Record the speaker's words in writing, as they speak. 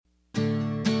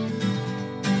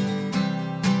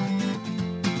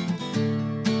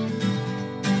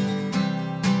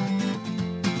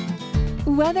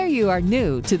Whether you are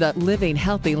new to the living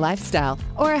healthy lifestyle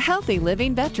or a healthy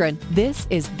living veteran, this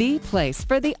is the place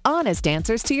for the honest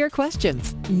answers to your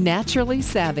questions. Naturally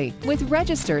Savvy with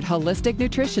registered holistic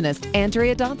nutritionist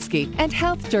Andrea Donsky and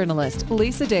health journalist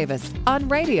Lisa Davis on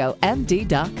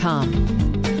RadioMD.com.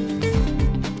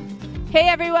 Hey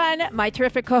everyone, my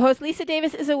terrific co-host Lisa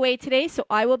Davis is away today, so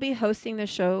I will be hosting the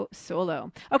show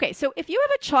solo. Okay, so if you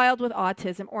have a child with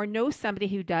autism or know somebody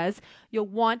who does, you'll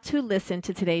want to listen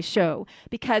to today's show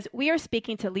because we are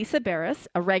speaking to Lisa Barris,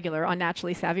 a regular on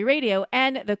Naturally Savvy Radio,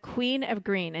 and the Queen of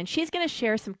Green, and she's going to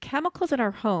share some chemicals in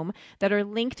our home that are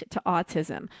linked to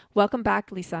autism. Welcome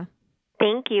back, Lisa.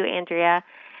 Thank you, Andrea.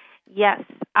 Yes,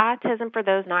 autism, for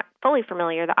those not fully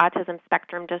familiar, the autism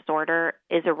spectrum disorder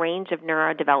is a range of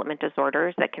neurodevelopment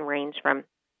disorders that can range from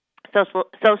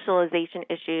socialization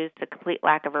issues to complete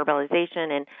lack of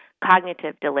verbalization and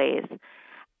cognitive delays.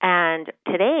 And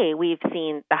today we've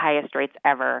seen the highest rates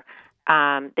ever.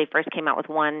 They first came out with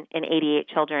 1 in 88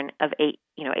 children of 8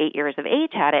 years of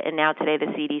age had it, and now today the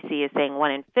CDC is saying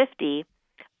 1 in 50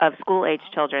 of school-age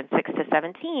children, 6 to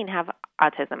 17, have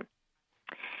autism.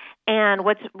 And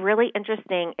what's really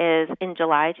interesting is in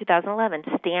July 2011,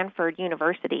 Stanford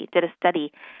University did a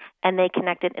study, and they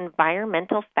connected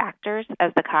environmental factors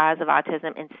as the cause of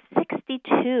autism in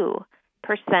 62%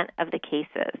 of the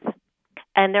cases.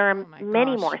 And there are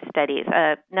many more studies.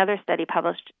 Another study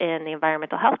published in the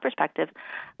Environmental Health Perspective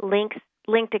linked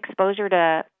exposure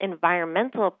to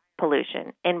environmental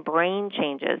pollution and brain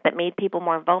changes that made people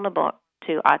more vulnerable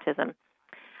to autism.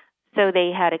 So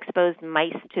they had exposed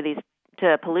mice to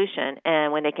pollution,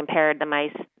 and when they compared the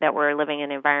mice that were living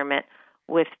in an environment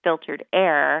with filtered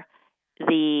air,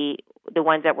 the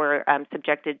ones that were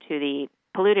subjected to the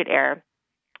polluted air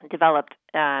developed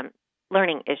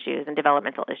learning issues and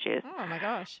developmental issues. Oh my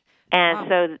gosh! And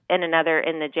so, in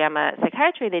the JAMA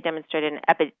Psychiatry, they demonstrated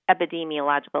an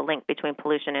epidemiological link between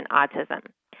pollution and autism.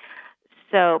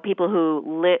 So people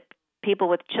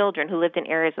with children who lived in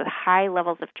areas with high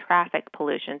levels of traffic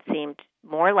pollution seemed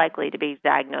more likely to be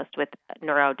diagnosed with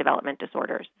neurodevelopment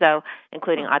disorders, so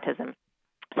including autism.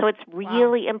 So it's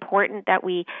really important that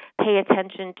we pay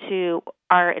attention to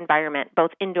our environment, both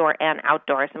indoor and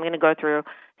outdoor. So I'm going to go through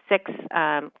 6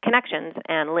 connections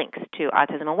and links to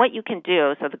autism and what you can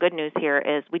do. So the good news here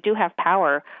is we do have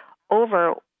power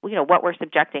over what we're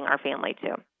subjecting our family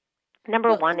to.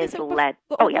 Number one is lead.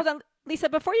 Hold on, Lisa,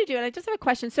 before you do it, I just have a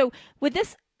question. So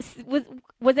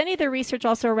was any of the research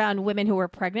also around women who were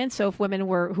pregnant? So if women who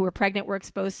were pregnant were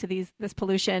exposed to this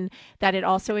pollution, that it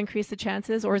also increased the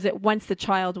chances? Or is it once the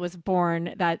child was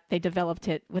born that they developed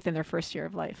it within their first year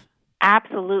of life?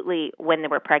 Absolutely when they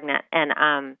were pregnant.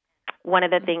 And one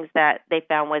of the things that they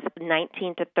found was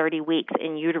 19 to 30 weeks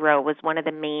in utero was one of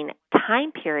the main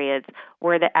time periods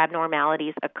where the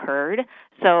abnormalities occurred.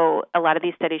 So a lot of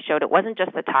these studies showed it wasn't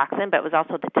just the toxin, but it was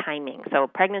also the timing. So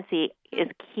pregnancy is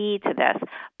key to this.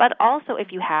 But also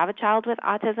if you have a child with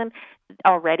autism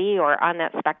already or on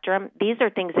that spectrum, these are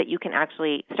things that you can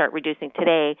actually start reducing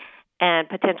today and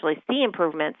potentially see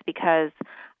improvements because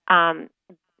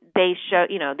they show,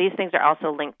 these things are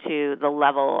also linked to the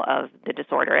level of the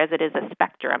disorder. As it is a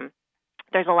spectrum,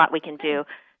 there's a lot we can do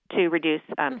to reduce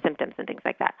symptoms and things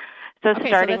like that. So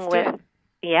starting with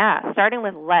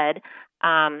lead,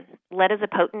 lead is a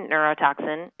potent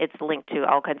neurotoxin. It's linked to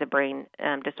all kinds of brain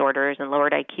disorders and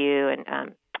lowered IQ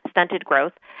and stunted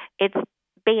growth. It's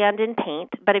banned in paint,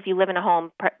 but if you live in a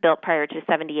home built prior to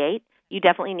 1978, you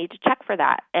definitely need to check for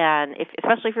that. And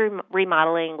especially if you're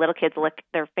remodeling, little kids lick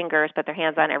their fingers, put their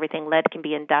hands on everything. Lead can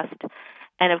be in dust,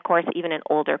 and of course, even in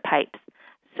older pipes.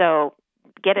 So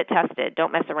get it tested.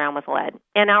 Don't mess around with lead.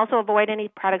 And also avoid any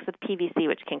products with PVC,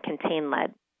 which can contain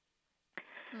lead.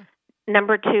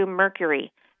 Number 2,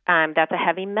 mercury. That's a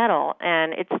heavy metal,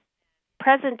 and it's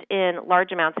present in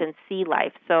large amounts in sea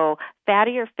life. So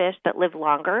fattier fish that live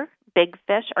longer, big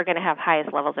fish, are going to have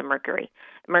highest levels of mercury.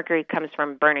 Mercury comes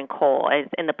from burning coal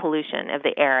in the pollution of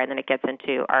the air, and then it gets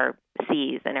into our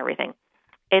seas and everything.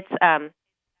 It's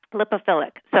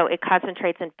lipophilic, so it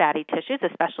concentrates in fatty tissues,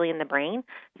 especially in the brain.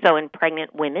 So in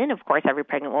pregnant women, of course, every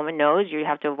pregnant woman knows you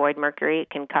have to avoid mercury. It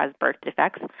can cause birth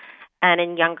defects. And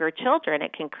in younger children,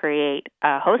 it can create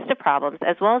a host of problems,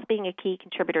 as well as being a key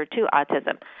contributor to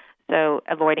autism. So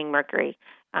avoiding mercury.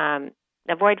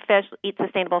 Avoid fish, eat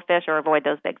sustainable fish, or avoid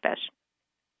those big fish.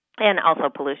 And also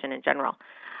pollution in general.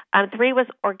 3 was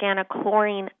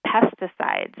organochlorine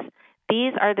pesticides.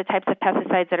 These are the types of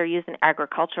pesticides that are used in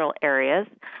agricultural areas.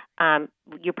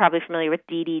 You're probably familiar with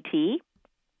DDT,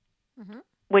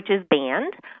 which is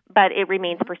banned, but it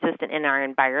remains persistent in our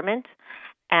environment.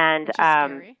 And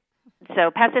so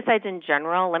pesticides in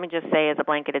general, let me just say as a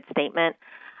blanketed statement,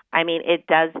 I mean, it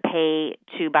does pay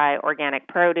to buy organic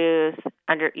produce,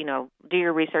 do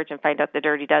your research and find out the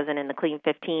dirty dozen and the clean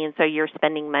 15. So you're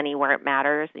spending money where it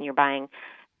matters, and you're buying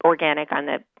organic on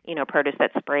the, produce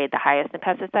that's sprayed the highest in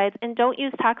pesticides. And don't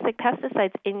use toxic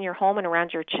pesticides in your home and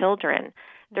around your children.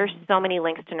 There's so many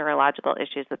links to neurological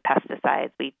issues with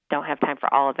pesticides. We don't have time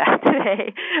for all of that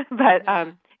today.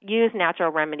 But use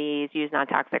natural remedies, use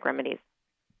non-toxic remedies.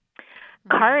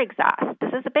 Car exhaust.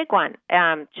 This is a big one.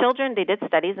 Children, they did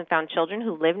studies and found children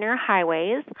who live near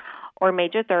highways or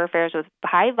major thoroughfares with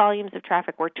high volumes of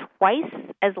traffic were twice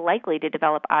as likely to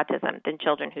develop autism than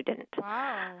children who didn't.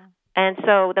 Wow. And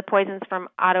so the poisons from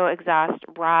auto exhaust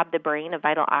rob the brain of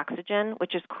vital oxygen,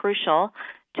 which is crucial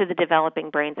to the developing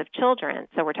brains of children.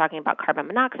 So we're talking about carbon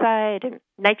monoxide and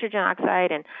nitrogen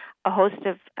oxide and a host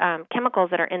of chemicals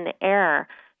that are in the air.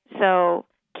 So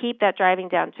keep that driving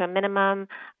down to a minimum,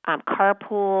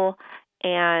 carpool,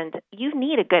 and you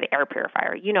need a good air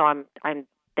purifier. I'm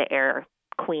the air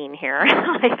queen here.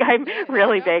 I'm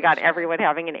really big on everyone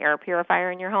having an air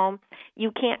purifier in your home. You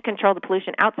can't control the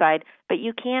pollution outside, but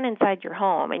you can inside your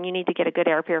home, and you need to get a good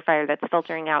air purifier that's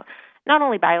filtering out not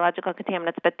only biological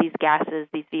contaminants, but these gases,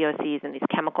 these VOCs, and these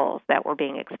chemicals that we're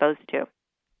being exposed to.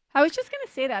 I was just going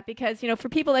to say that because, for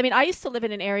people, I used to live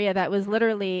in an area that was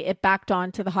literally, it backed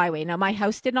onto the highway. Now, my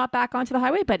house did not back onto the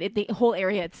highway, but the whole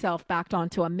area itself backed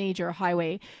onto a major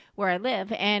highway where I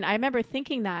live. And I remember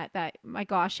thinking that my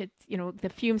gosh, it's, the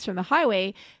fumes from the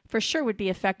highway for sure would be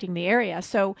affecting the area.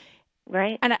 So,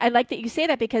 right. And I like that you say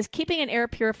that because keeping an air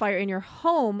purifier in your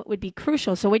home would be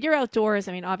crucial. So when you're outdoors,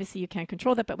 obviously you can't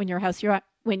control that, but when you're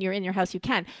in your house, you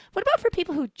can. What about for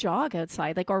people who jog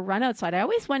outside, or run outside? I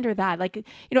always wonder that, I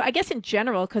guess in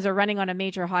general, because they're running on a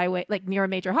major highway, near a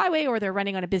major highway, or they're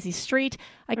running on a busy street.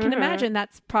 I can imagine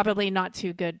that's probably not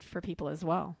too good for people as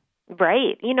well.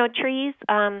 Right. Trees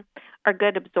are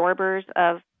good absorbers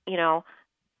of,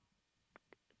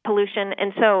 pollution.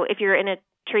 And so if you're in a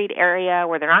treat area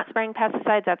where they're not spraying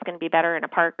pesticides, that's going to be better in a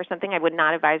park or something. I would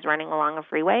not advise running along a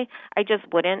freeway. I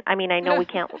just wouldn't. I know we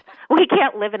can't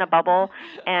live in a bubble,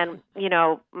 and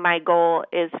my goal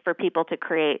is for people to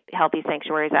create healthy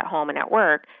sanctuaries at home and at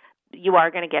work. You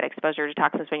are going to get exposure to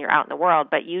toxins when you're out in the world,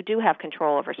 but you do have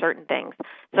control over certain things.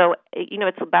 So,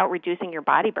 it's about reducing your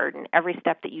body burden. Every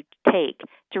step that you take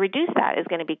to reduce that is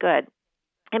going to be good.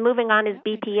 And moving on is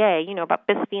BPA, about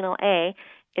bisphenol A.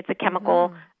 It's a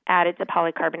chemical added to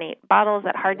polycarbonate bottles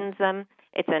that hardens them.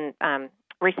 It's in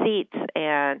receipts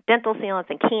and dental sealants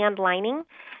and canned lining.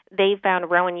 They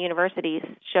found Rowan University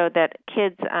showed that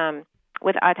kids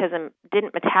with autism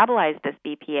didn't metabolize this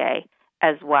BPA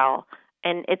as well.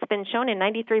 And it's been shown in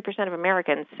 93% of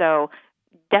Americans, so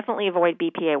definitely avoid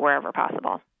BPA wherever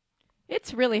possible.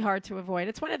 It's really hard to avoid.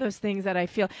 It's one of those things that I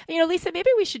feel, Lisa, maybe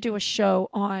we should do a show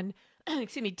on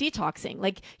detoxing.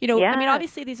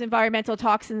 Obviously these environmental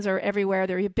toxins are everywhere.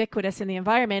 They're ubiquitous in the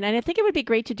environment. And I think it would be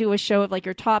great to do a show of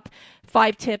your top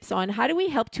 5 tips on how do we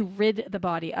help to rid the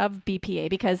body of BPA?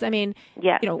 Because, we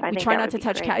try not to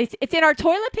touch it's in our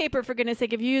toilet paper, for goodness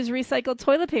sake, if you use recycled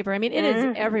toilet paper. It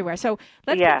is everywhere. So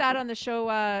let's put that on the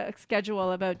show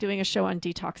schedule about doing a show on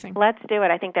detoxing. Let's do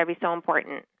it. I think that'd be so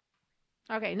important.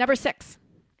 Okay, number 6.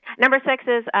 Number 6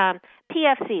 is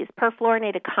PFCs,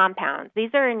 perfluorinated compounds. These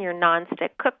are in your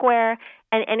nonstick cookware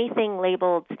and anything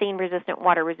labeled stain-resistant,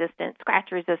 water-resistant,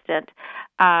 scratch-resistant.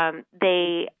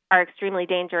 They are extremely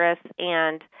dangerous,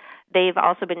 and they've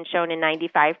also been shown in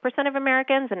 95% of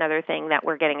Americans. Another thing that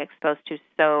we're getting exposed to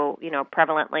so,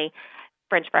 prevalently,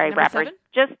 French fry number wrappers. 7?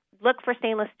 Just look for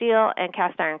stainless steel and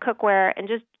cast iron cookware, and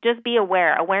just be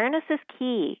aware. Awareness is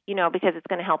key, because it's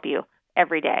going to help you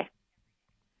every day.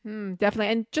 Definitely.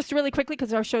 And just really quickly,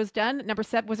 because our show's done, number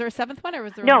 7, was there a 7th one, or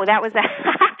was there? No, that was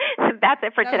that's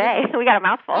it for today. We got a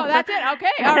mouthful. Oh, that's it.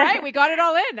 Okay. All right. We got it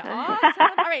all in. Awesome.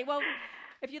 All right. Well,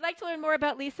 if you'd like to learn more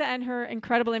about Lisa and her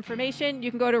incredible information, you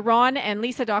can go to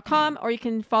ronandlisa.com, or you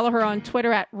can follow her on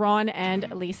Twitter at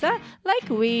ronandlisa, like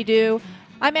we do.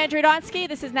 I'm Andrea Donsky.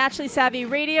 This is Naturally Savvy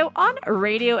Radio on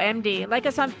Radio MD. Like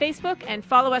us on Facebook and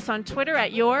follow us on Twitter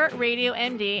at Your Radio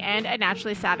MD and at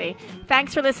Naturally Savvy.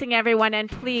 Thanks for listening, everyone,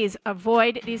 and please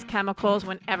avoid these chemicals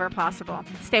whenever possible.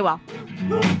 Stay well.